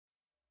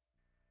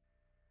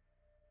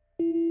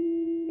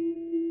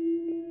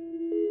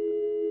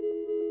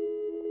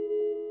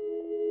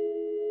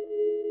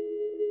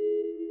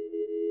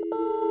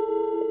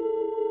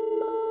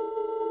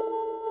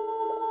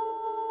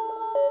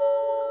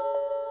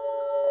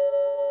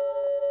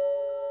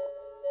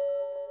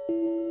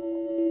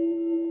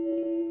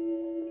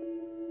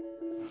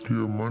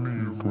your money,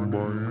 you can buy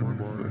anything.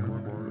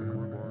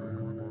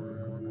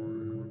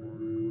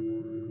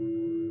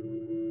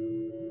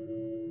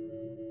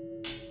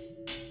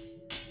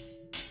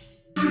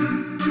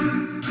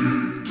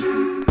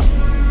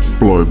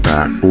 Blow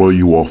back, blow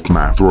you off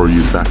map, throw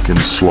you back in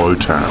slow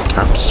tap,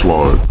 tap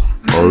slow.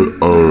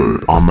 Oh,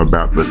 I'm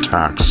about the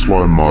tact,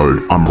 slow mo.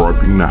 I'm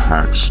roping the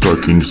hack,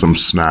 stoking some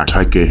snack.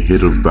 Take a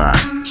hit of that,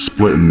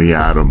 splitting the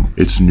atom.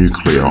 It's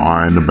nuclear,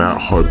 I ain't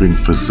about hoping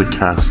for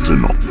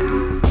Xac'asterin.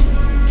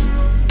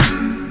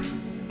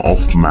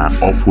 Off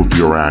map, off with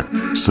your act.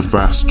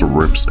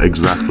 Sefasterips,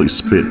 exactly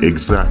spit,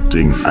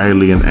 exacting.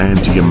 Alien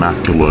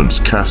anti-emaculants,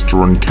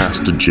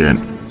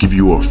 casterin-castegent. Give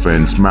you a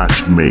fence,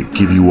 match me,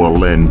 give you a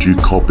lend, you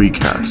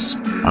copycats.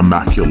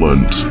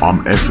 Emaculant,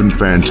 I'm effin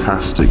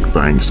fantastic,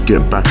 thanks.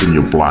 Get back in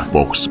your black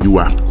box, you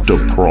actor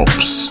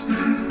props.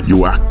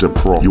 You actor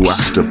props, you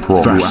actor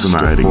props,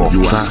 fascinating,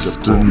 you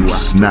fastin,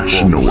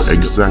 national,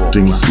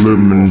 exacting,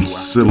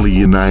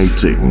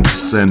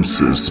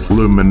 luminesscilanating-senses,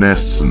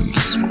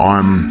 luminesscense.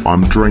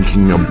 I'm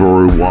drinking a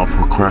brew while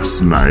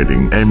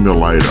procrastinating,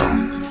 emulator.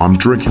 I'm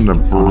drinking a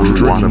brew,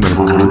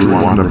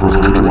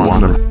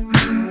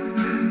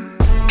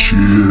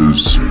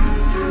 Cheers.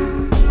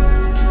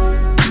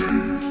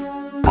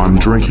 I'm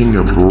drinking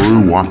a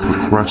brew while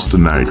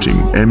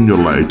procrastinating.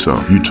 Emulator.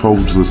 You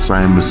told the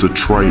same as a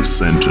trait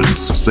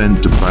sentence.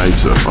 Send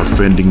debator.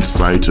 Offending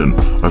Satan.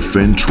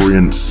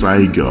 Offentrient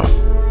Sega.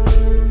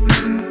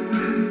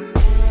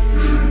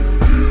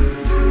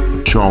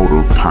 Child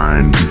of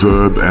pain.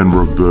 Verb and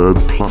reverb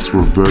plus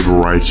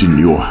reverberating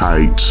your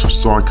hate.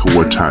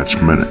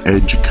 Psycho-attachment.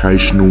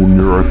 Educational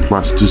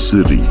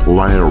neuroplasticity.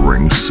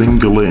 Layering.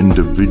 Singular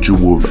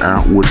individual with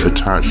outward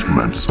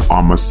attachments.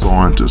 I'm a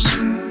scientist.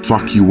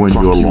 Fuck you when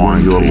you're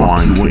lying, you're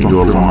lying, when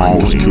you're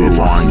lying, kid.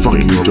 Fuck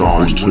you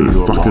dolls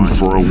too. Fucking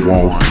for a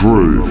while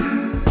through.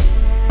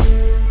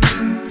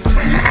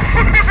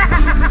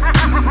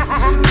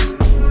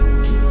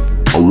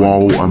 A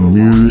while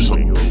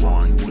amusing.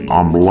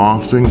 I'm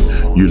laughing,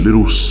 you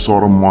little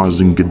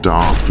sodomizing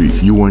Gaddafi.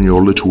 You and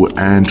your little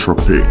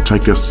anthropic.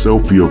 Take a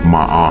selfie of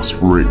my ass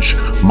rich.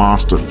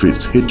 Master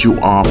fits, hit you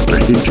after,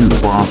 hit you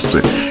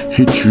faster.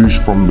 Hit you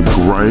from the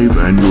grave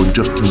and you're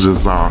just a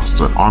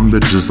disaster. I'm the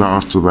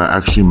disaster that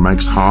actually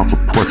makes half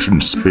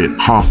oppression spit.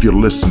 Half your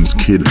lessons,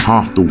 kid,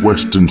 half the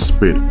western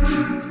spit.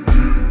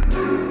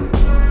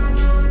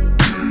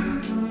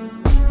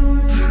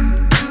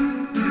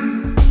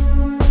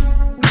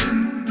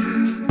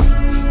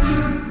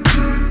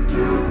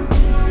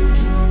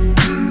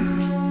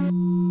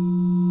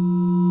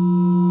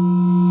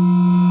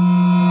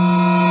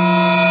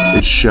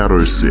 It's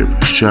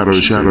ShadowSith,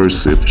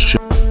 ShadowSith.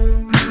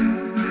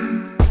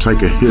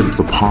 Take a hit of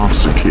the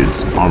pasta,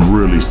 kids. I'm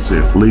really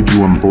Sith. Leave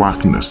you in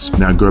blackness.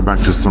 Now go back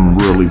to some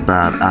really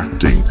bad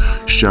acting.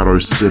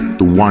 ShadowSith,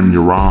 the one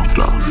you're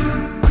after.